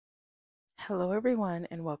Hello, everyone,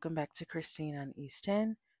 and welcome back to Christine on East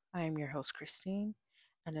End. I am your host, Christine,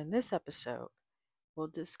 and in this episode, we'll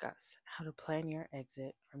discuss how to plan your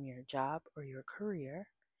exit from your job or your career.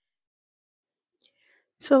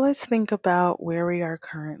 So, let's think about where we are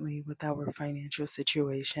currently with our financial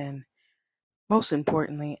situation. Most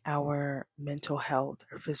importantly, our mental health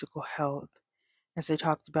or physical health. As I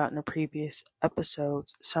talked about in the previous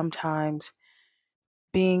episodes, sometimes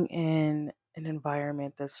being in an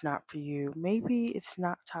environment that's not for you, maybe it's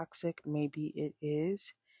not toxic, maybe it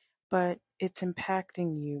is, but it's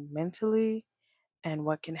impacting you mentally. And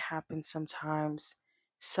what can happen sometimes,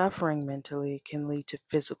 suffering mentally can lead to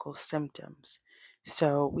physical symptoms.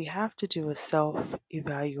 So we have to do a self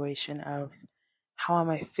evaluation of how am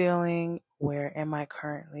I feeling? Where am I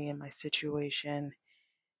currently in my situation?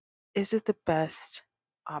 Is it the best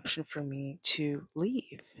option for me to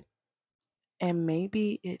leave? And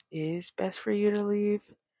maybe it is best for you to leave,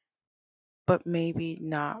 but maybe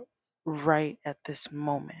not right at this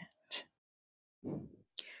moment.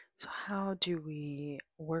 So, how do we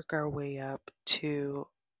work our way up to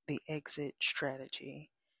the exit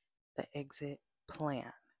strategy, the exit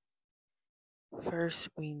plan? First,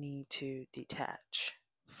 we need to detach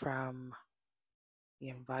from the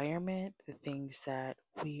environment, the things that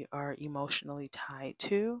we are emotionally tied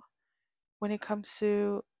to when it comes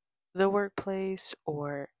to the workplace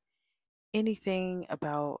or anything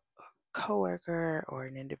about a coworker or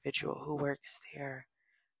an individual who works there,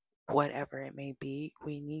 whatever it may be.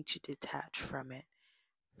 We need to detach from it.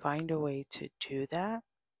 Find a way to do that.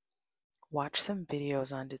 Watch some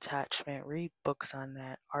videos on detachment, read books on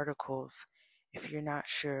that, articles, if you're not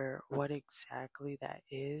sure what exactly that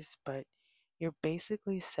is, but you're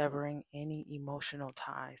basically severing any emotional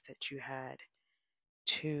ties that you had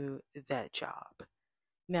to that job.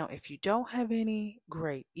 Now, if you don't have any,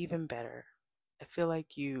 great, even better. I feel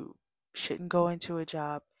like you shouldn't go into a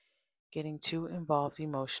job getting too involved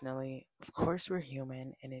emotionally. Of course, we're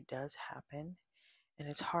human and it does happen, and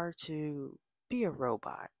it's hard to be a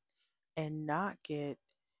robot and not get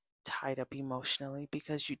tied up emotionally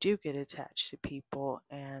because you do get attached to people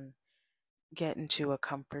and get into a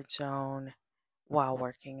comfort zone while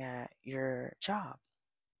working at your job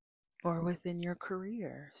or within your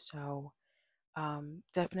career. So,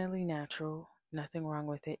 definitely natural, nothing wrong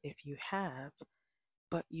with it if you have,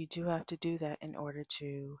 but you do have to do that in order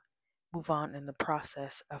to move on in the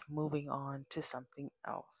process of moving on to something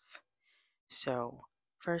else. So,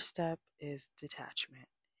 first step is detachment.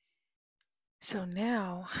 So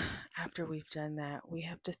now, after we've done that, we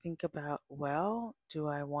have to think about, well, do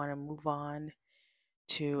I want to move on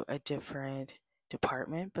to a different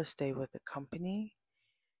department but stay with the company?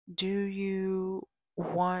 Do you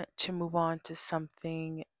want to move on to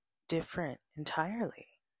something different entirely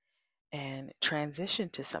and transition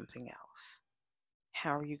to something else?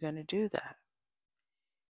 How are you going to do that?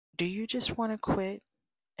 Do you just want to quit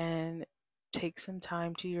and take some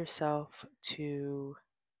time to yourself to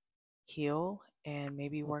heal and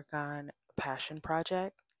maybe work on a passion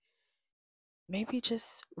project? Maybe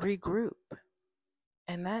just regroup.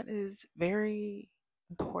 And that is very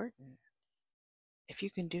important. If you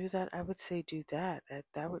can do that, I would say do that.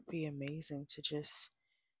 That would be amazing to just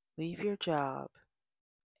leave your job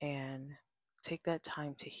and take that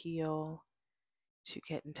time to heal, to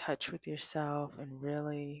get in touch with yourself and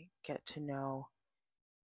really get to know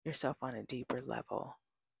yourself on a deeper level.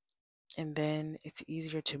 And then it's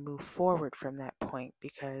easier to move forward from that point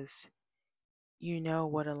because you know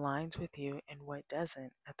what aligns with you and what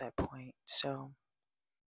doesn't at that point. So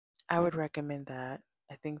I would recommend that.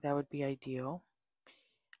 I think that would be ideal.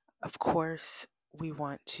 Of course, we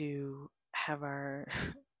want to have our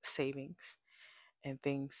savings and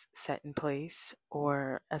things set in place,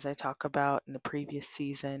 or as I talk about in the previous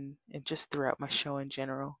season and just throughout my show in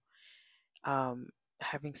general, um,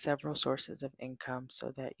 having several sources of income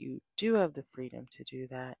so that you do have the freedom to do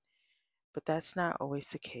that. But that's not always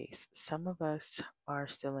the case. Some of us are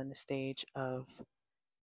still in the stage of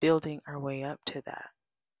building our way up to that.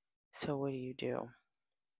 So, what do you do?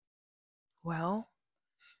 Well,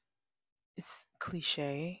 it's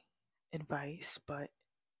cliche advice, but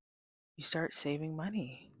you start saving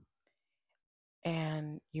money.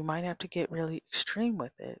 And you might have to get really extreme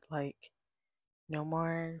with it. Like, no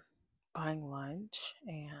more buying lunch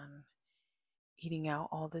and eating out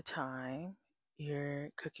all the time. You're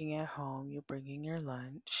cooking at home, you're bringing your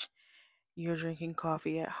lunch, you're drinking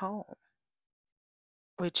coffee at home,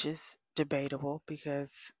 which is debatable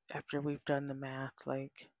because after we've done the math,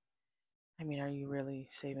 like, I mean, are you really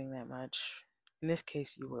saving that much? In this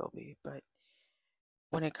case, you will be, but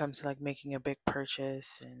when it comes to like making a big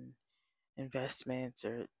purchase and investments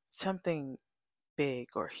or something big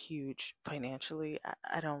or huge financially,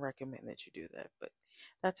 I don't recommend that you do that, but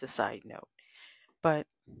that's a side note. But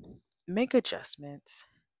make adjustments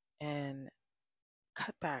and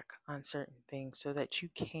cut back on certain things so that you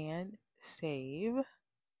can save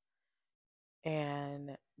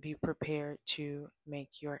and be prepared to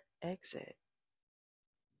make your exit.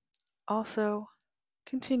 Also,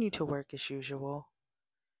 continue to work as usual.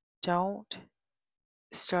 Don't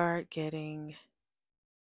start getting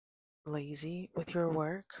lazy with your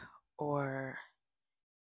work or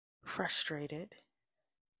frustrated,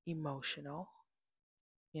 emotional.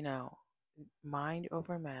 You know, mind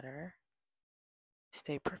over matter.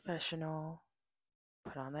 Stay professional.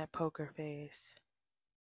 Put on that poker face.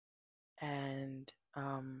 And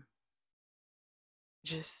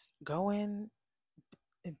just go in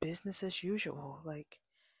business as usual. Like,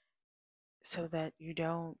 so that you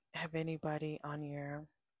don't have anybody on your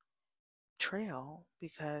trail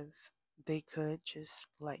because they could just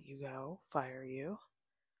let you go, fire you,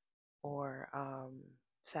 or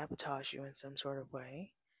sabotage you in some sort of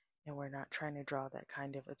way. And we're not trying to draw that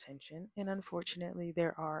kind of attention. And unfortunately,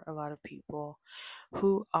 there are a lot of people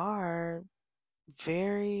who are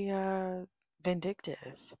very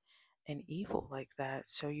vindictive and evil like that.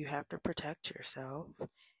 So you have to protect yourself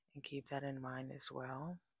and keep that in mind as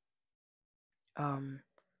well. Um,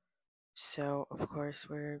 so, of course,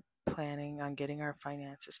 we're planning on getting our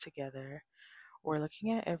finances together. We're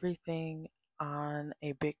looking at everything on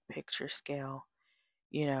a big picture scale.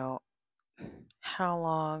 You know, how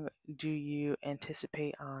long do you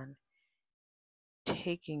anticipate on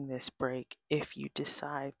taking this break if you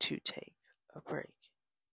decide to take a break?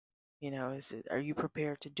 Are you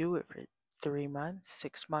prepared to do it for 3 months,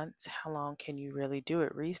 6 months? How long can you really do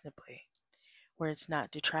it reasonably where it's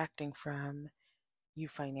not detracting from you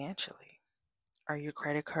financially? Are your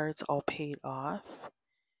credit cards all paid off?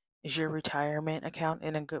 Is your retirement account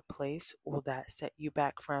in a good place? Will that set you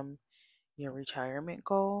back from your retirement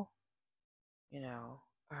goal? You know,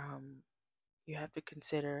 you have to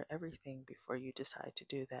consider everything before you decide to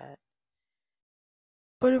do that.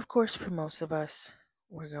 But of course, for most of us,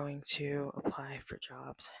 we're going to apply for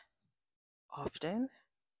jobs often,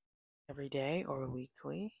 every day or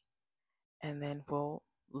weekly, and then we'll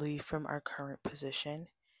leave from our current position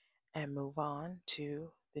and move on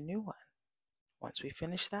to the new one. Once we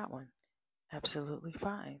finish that one, absolutely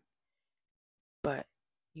fine. But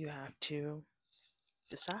you have to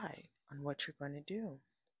decide on what you're going to do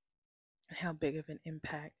and how big of an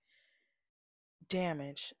impact,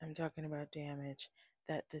 damage, I'm talking about damage,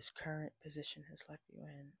 that this current position has left you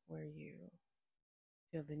in, where you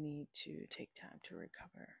feel the need to take time to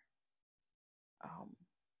recover. Um,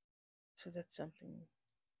 so that's something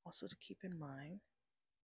also to keep in mind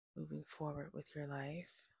moving forward with your life.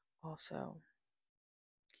 Also,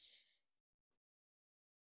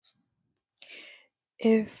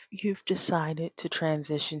 if you've decided to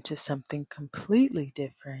transition to something completely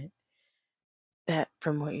different that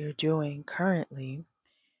from what you're doing currently,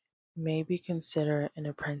 maybe consider an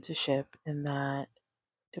apprenticeship in that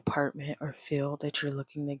department or field that you're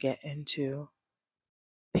looking to get into,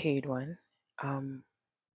 paid one,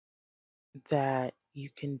 that you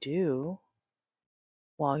can do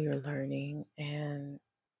while you're learning and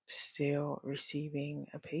still receiving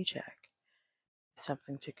a paycheck.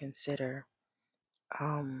 Something to consider,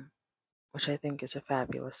 which I think is a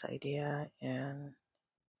fabulous idea and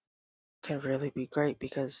can really be great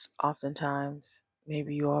because oftentimes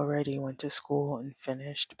maybe you already went to school and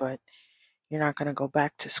finished, but you're not going to go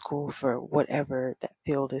back to school for whatever that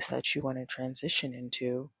field is that you want to transition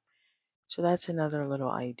into. So that's another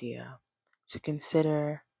little idea to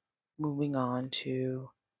consider moving on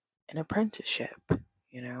to an apprenticeship.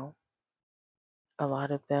 You know, a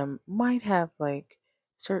lot of them might have like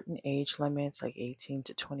certain age limits, like 18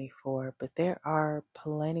 to 24, but there are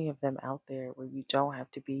plenty of them out there where you don't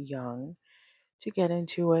have to be young to get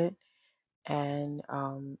into it, and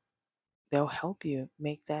they'll help you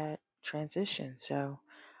make that transition. So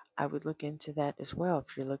I would look into that as well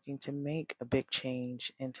if you're looking to make a big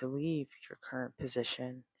change and to leave your current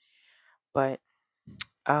position. But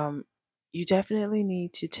you definitely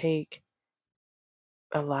need to take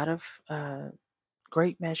a lot of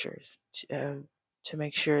great measures to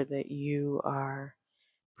make sure that you are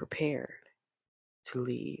prepared to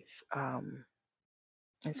leave.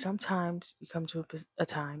 And sometimes you come to a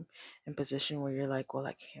time and position where you're like, well,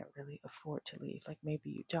 I can't really afford to leave. Like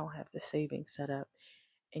maybe you don't have the savings set up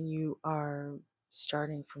and you are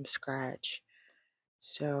starting from scratch.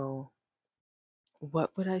 So,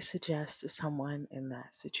 what would I suggest to someone in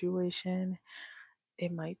that situation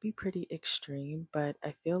it might be pretty extreme, but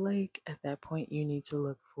I feel like at that point you need to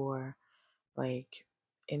look for like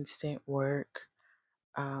instant work,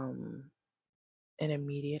 um, an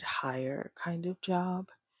immediate hire kind of job.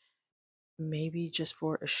 Maybe just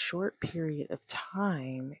for a short period of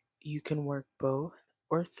time, you can work both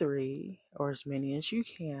or three or as many as you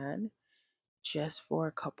can just for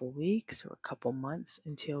a couple weeks or a couple months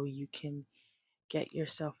until you can get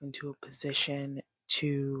yourself into a position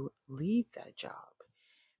to leave that job.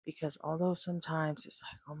 Because although sometimes it's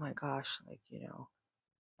like, oh my gosh, like,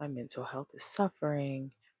 my mental health is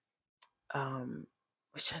suffering, um,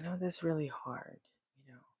 which I know that's really hard,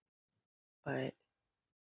 you know, but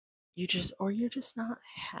you're just not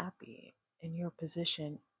happy in your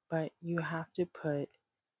position, but you have to put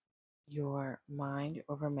your mind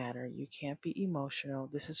over matter. You can't be emotional.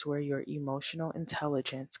 This is where your emotional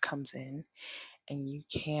intelligence comes in, and you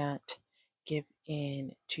can't give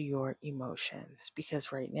in to your emotions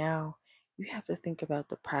because right now you have to think about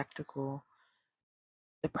the practicalness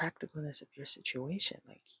of your situation.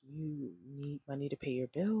 Like, you need money to pay your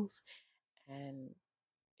bills, and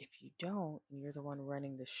if you don't, and you're the one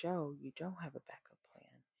running the show, you don't have a backup plan.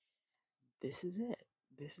 This is it.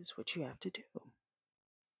 This is what you have to do.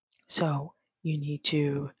 So you need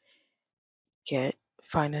to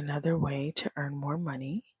find another way to earn more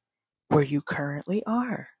money where you currently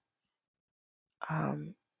are.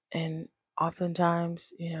 And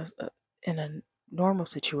oftentimes, in a normal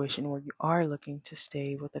situation where you are looking to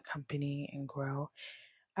stay with a company and grow,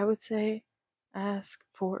 I would say ask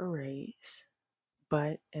for a raise.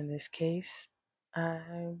 But in this case,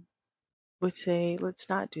 I would say let's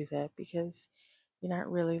not do that because you're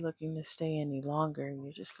not really looking to stay any longer.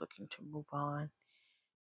 You're just looking to move on.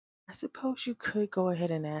 I suppose you could go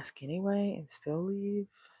ahead and ask anyway and still leave.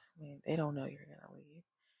 I mean, they don't know you're going to leave.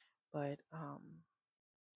 But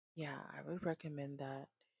yeah, I would recommend that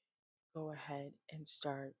go ahead and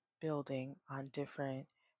start building on different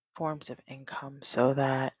forms of income so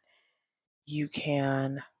that you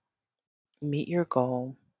can meet your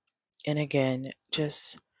goal. And again,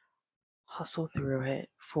 just hustle through it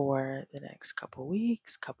for the next couple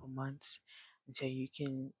weeks, couple months until you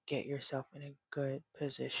can get yourself in a good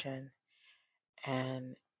position.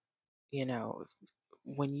 And, you know,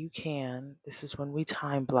 when you can, this is when we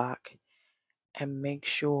time block and make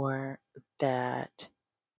sure that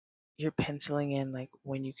you're penciling in like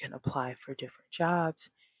when you can apply for different jobs,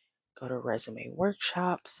 go to resume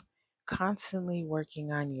workshops, constantly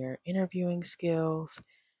working on your interviewing skills,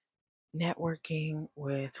 networking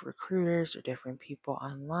with recruiters or different people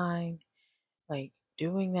online, like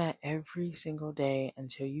doing that every single day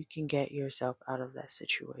until you can get yourself out of that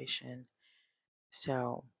situation.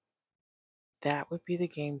 So that would be the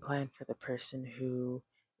game plan for the person who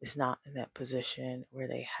is not in that position where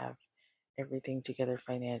they have everything together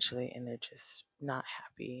financially and they're just not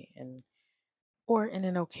happy and or in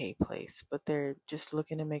an okay place, but they're just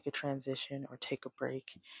looking to make a transition or take a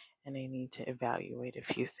break and they need to evaluate a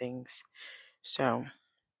few things. So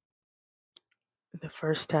the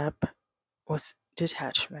first step was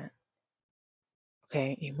detachment.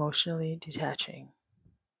 Okay, emotionally detaching.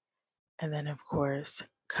 And then, of course,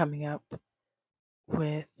 coming up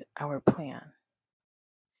with our plan.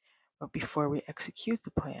 But before we execute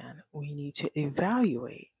the plan, we need to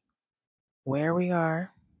evaluate where we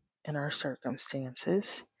are in our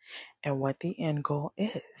circumstances and what the end goal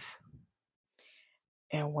is.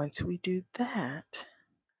 And once we do that,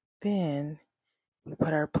 then we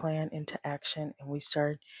put our plan into action and we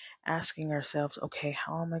start asking ourselves, okay,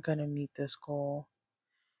 how am I going to meet this goal?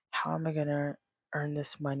 How am I going to earn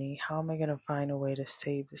this money? How am I going to find a way to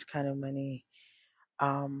save this kind of money?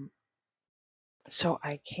 So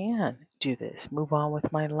I can do this, move on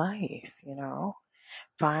with my life,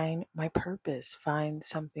 find my purpose, find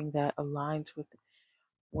something that aligns with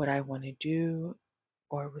what I want to do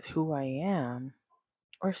or with who I am,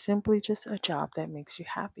 or simply just a job that makes you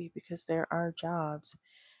happy because there are jobs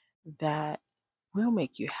that will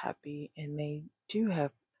make you happy and they do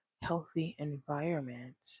have healthy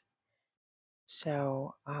environments.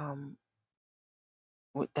 So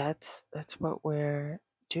that's what we're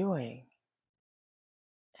doing.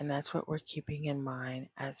 And that's what we're keeping in mind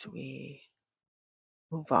as we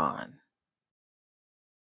move on.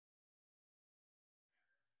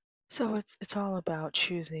 So it's all about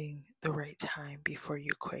choosing the right time before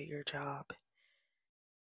you quit your job.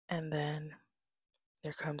 And then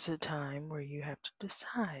there comes a time where you have to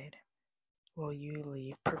decide, will you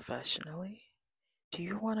leave professionally? Do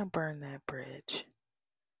you want to burn that bridge?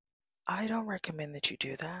 I don't recommend that you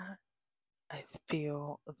do that. I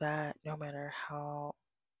feel that no matter how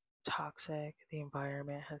toxic the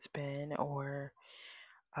environment has been or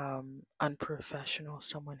unprofessional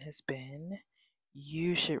someone has been,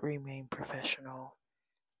 you should remain professional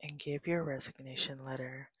and give your resignation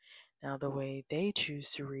letter. Now, the way they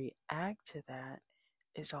choose to react to that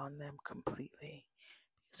is on them completely.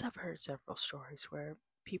 Because I've heard several stories where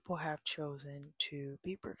people have chosen to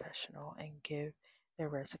be professional and give their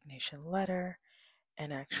resignation letter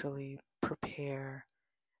and actually prepare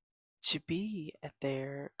to be at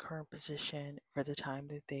their current position for the time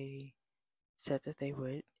that they said that they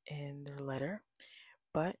would in their letter.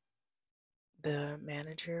 But the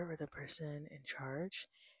manager or the person in charge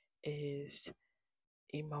is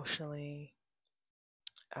emotionally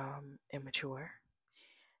immature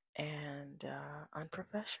and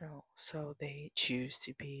unprofessional. So they choose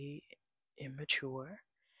to be immature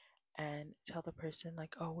and tell the person,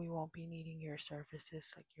 like, oh, we won't be needing your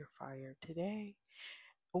services, like, you're fired today,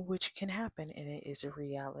 which can happen and it is a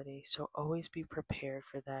reality. So always be prepared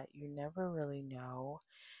for that. You never really know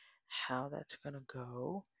how that's going to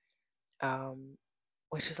go,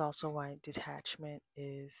 which is also why detachment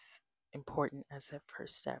is important as a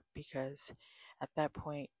first step, because at that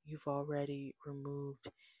point you've already removed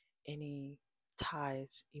any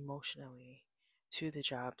ties emotionally to the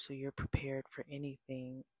job, so you're prepared for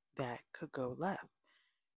anything that could go left.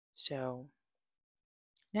 So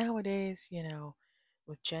nowadays,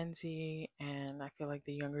 with Gen Z and I feel like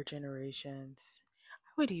the younger generations,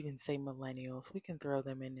 I would even say millennials, we can throw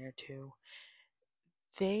them in there too.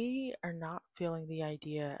 They are not feeling the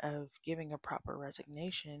idea of giving a proper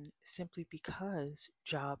resignation simply because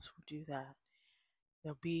jobs will do that.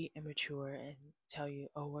 They'll be immature and tell you,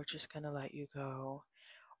 oh, we're just going to let you go.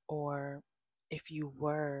 Or if you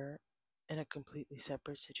were in a completely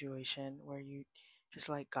separate situation where you just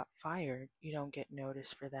like got fired, you don't get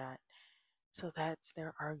noticed for that. So that's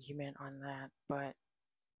their argument on that. But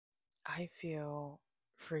I feel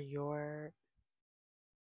for your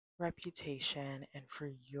reputation and for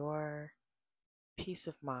your peace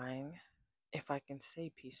of mind, if I can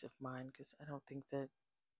say peace of mind, because I don't think that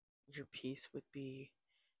your peace would be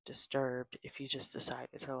disturbed if you just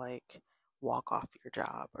decided to like walk off your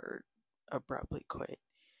job or abruptly quit.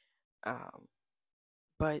 Um,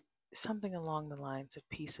 but something along the lines of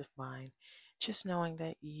peace of mind, just knowing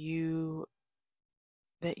that you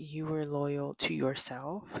were loyal to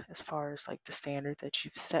yourself as far as like the standard that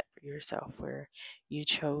you've set for yourself, where you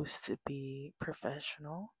chose to be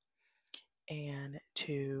professional and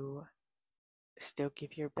to still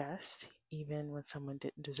give your best even when someone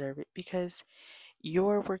didn't deserve it, because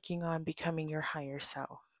you're working on becoming your higher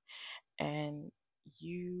self and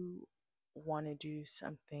you want to do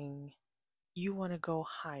something, you want to go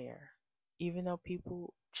higher. Even though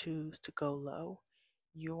people choose to go low,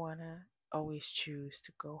 you want to always choose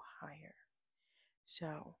to go higher.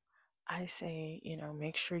 So I say,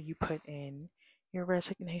 make sure you put in your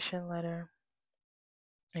resignation letter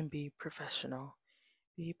and be professional,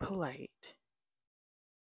 be polite,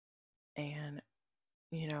 and,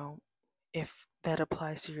 you know, if that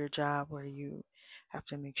applies to your job where you have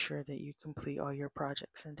to make sure that you complete all your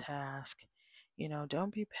projects and tasks,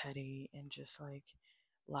 don't be petty and just like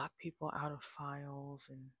lock people out of files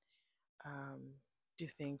and do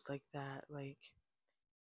things like that. Like,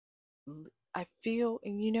 I feel,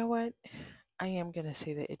 and you know what? I am going to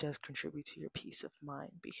say that it does contribute to your peace of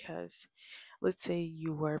mind, because let's say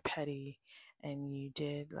you were petty and you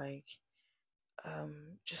did like,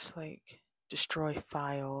 just like destroy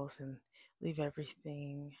files and leave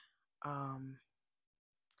everything um,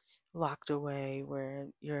 locked away where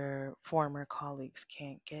your former colleagues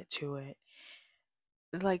can't get to it.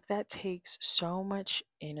 Like, that takes so much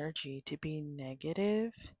energy to be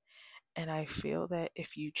negative. And I feel that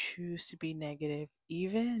if you choose to be negative,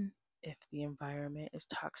 even if the environment is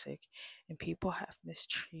toxic and people have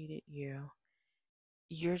mistreated you,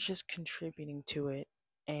 you're just contributing to it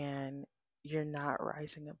and you're not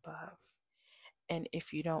rising above. And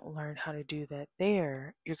if you don't learn how to do that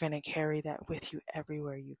there, you're going to carry that with you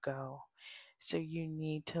everywhere you go. So you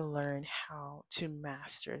need to learn how to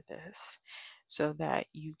master this so that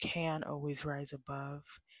you can always rise above.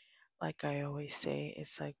 Like I always say,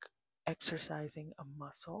 it's like exercising a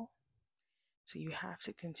muscle. So you have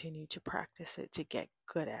to continue to practice it to get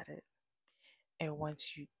good at it. And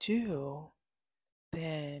once you do,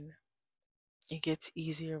 then it gets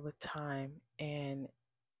easier with time and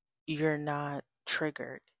you're not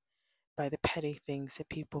triggered by the petty things that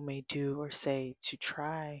people may do or say to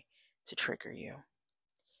try to trigger you.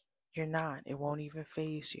 You're not. It won't even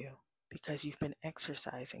faze you because you've been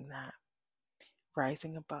exercising that,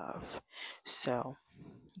 rising above. So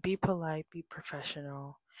be polite, be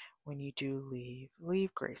professional when you do leave.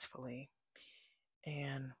 Leave gracefully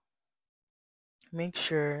and make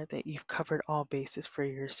sure that you've covered all bases for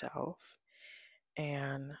yourself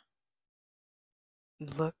and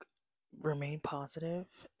look, remain positive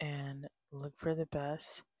and look for the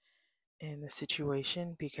best in the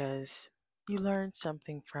situation because you learn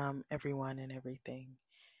something from everyone and everything,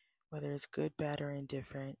 whether it's good, bad, or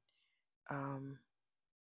indifferent. Um,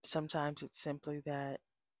 Sometimes it's simply that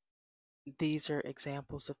these are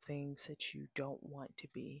examples of things that you don't want to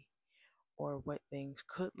be, or what things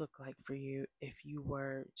could look like for you if you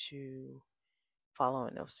were to follow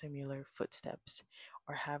in those similar footsteps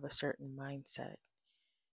or have a certain mindset.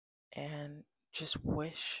 And just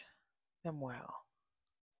wish them well.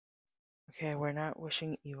 Okay, we're not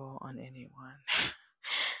wishing evil on anyone.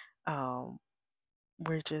 um,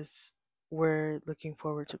 we're looking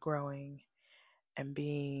forward to growing and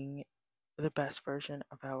being the best version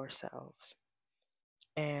of ourselves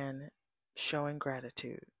and showing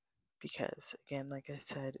gratitude because again, like I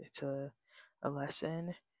said, it's a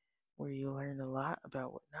lesson where you learn a lot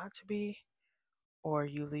about what not to be, or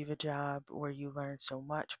you leave a job where you learned so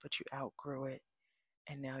much but you outgrew it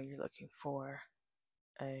and now you're looking for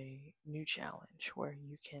a new challenge where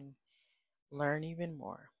you can learn even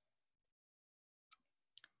more.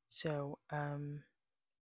 So,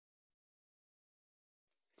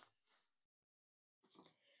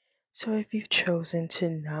 so if you've chosen to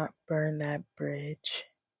not burn that bridge,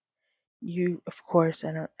 you, of course,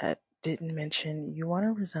 I didn't mention you want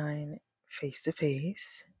to resign face to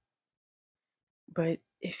face. But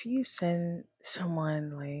if you send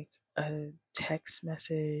someone like a text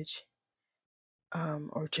message,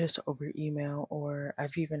 or just over email, or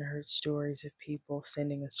I've even heard stories of people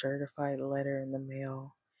sending a certified letter in the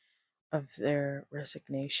mail of their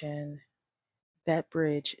resignation, that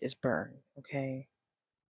bridge is burned, okay?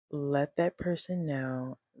 Let that person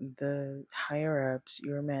know, the higher ups,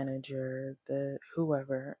 your manager, the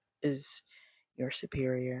whoever is your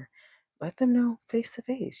superior, let them know face to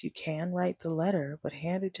face. You can write the letter, but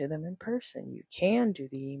hand it to them in person. You can do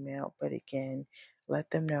the email, but again,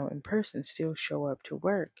 let them know in person. Still show up to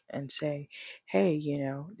work and say, hey,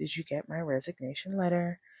 did you get my resignation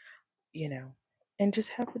letter? You know, and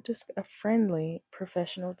just have a friendly,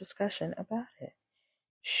 professional discussion about it.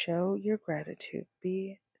 Show your gratitude,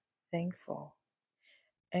 be thankful,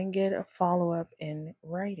 and get a follow up in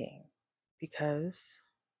writing because,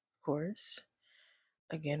 of course,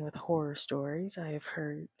 again, with horror stories, I have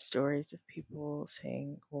heard stories of people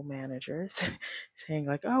saying, well, managers saying,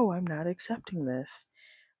 like, oh, I'm not accepting this,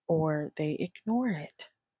 or they ignore it,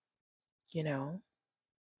 you know,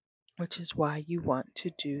 which is why you want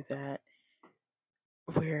to do that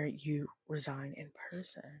where you resign in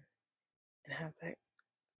person and have that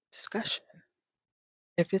discussion.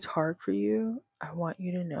 If it's hard for you, I want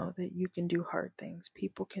you to know that you can do hard things.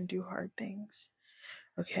 People can do hard things.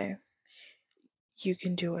 Okay? You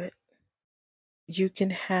can do it. You can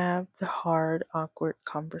have the hard, awkward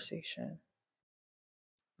conversation.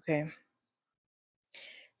 Okay?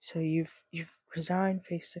 So you've resigned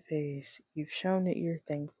face to face. You've shown that you're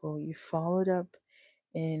thankful. You followed up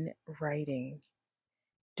in writing.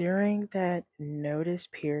 During that notice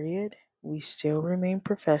period, we still remain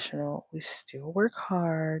professional. We still work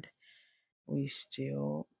hard. We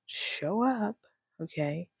still show up,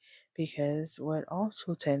 okay? Because what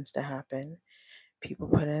also tends to happen, people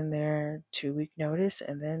put in their 2 week notice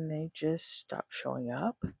and then they just stop showing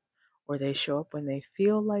up, or they show up when they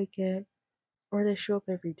feel like it, or they show up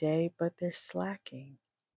every day, but they're slacking.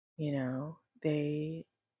 They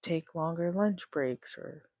take longer lunch breaks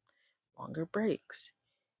or longer breaks.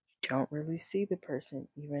 You don't really see the person,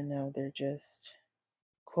 even though they're just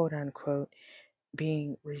quote unquote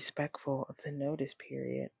being respectful of the notice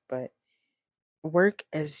period, but work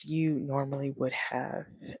as you normally would have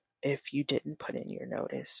if you didn't put in your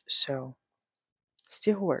notice. So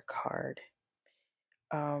still work hard.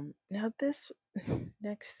 Now, this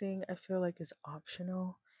next thing I feel like is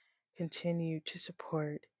optional. Continue to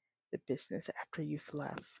support the business after you've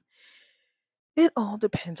left. It all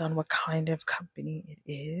depends on what kind of company it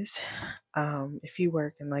is. If you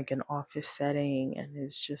work in like an office setting and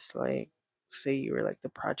it's just like, say you were like the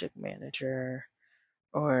project manager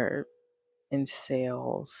or in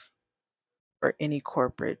sales or any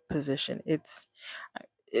corporate position, it's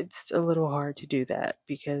a little hard to do that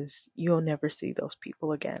because you'll never see those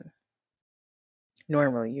people again.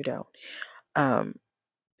 Normally you don't. Um,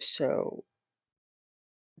 so,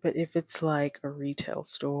 but if it's like a retail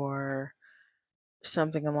store,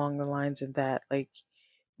 something along the lines of that, like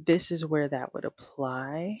this is where that would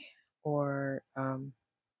apply, or and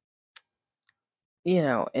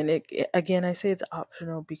again, I say it's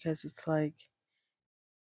optional because it's like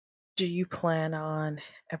do you plan on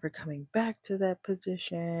ever coming back to that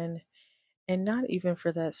position? And not even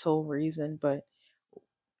for that sole reason, but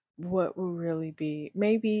what will really be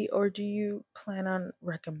maybe, or do you plan on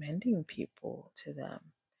recommending people to them?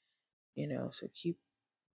 So keep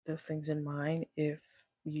those things in mind if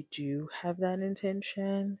you do have that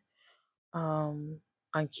intention on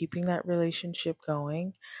keeping that relationship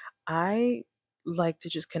going. I like to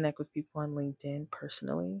just connect with people on LinkedIn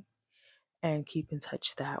personally and keep in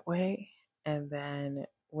touch that way. And then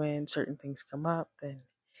when certain things come up, then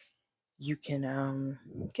you can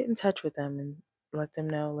get in touch with them and let them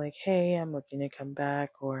know, like, hey, I'm looking to come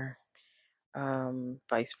back, or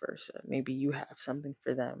vice versa. Maybe you have something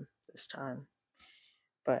for them this time.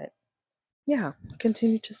 But yeah,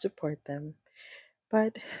 continue to support them.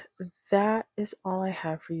 But that is all I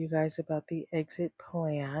have for you guys about the exit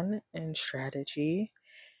plan and strategy.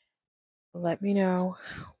 Let me know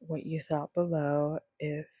what you thought below,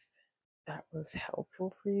 if that was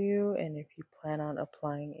helpful for you, and if you plan on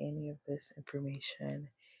applying any of this information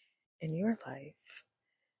in your life.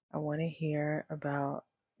 I want to hear about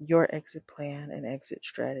your exit plan and exit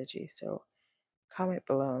strategy. So comment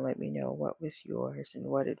below and let me know what was yours and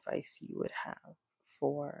what advice you would have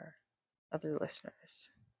for other listeners.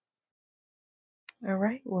 All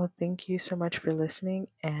right. Well, thank you so much for listening,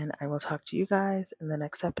 and I will talk to you guys in the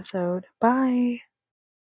next episode. Bye.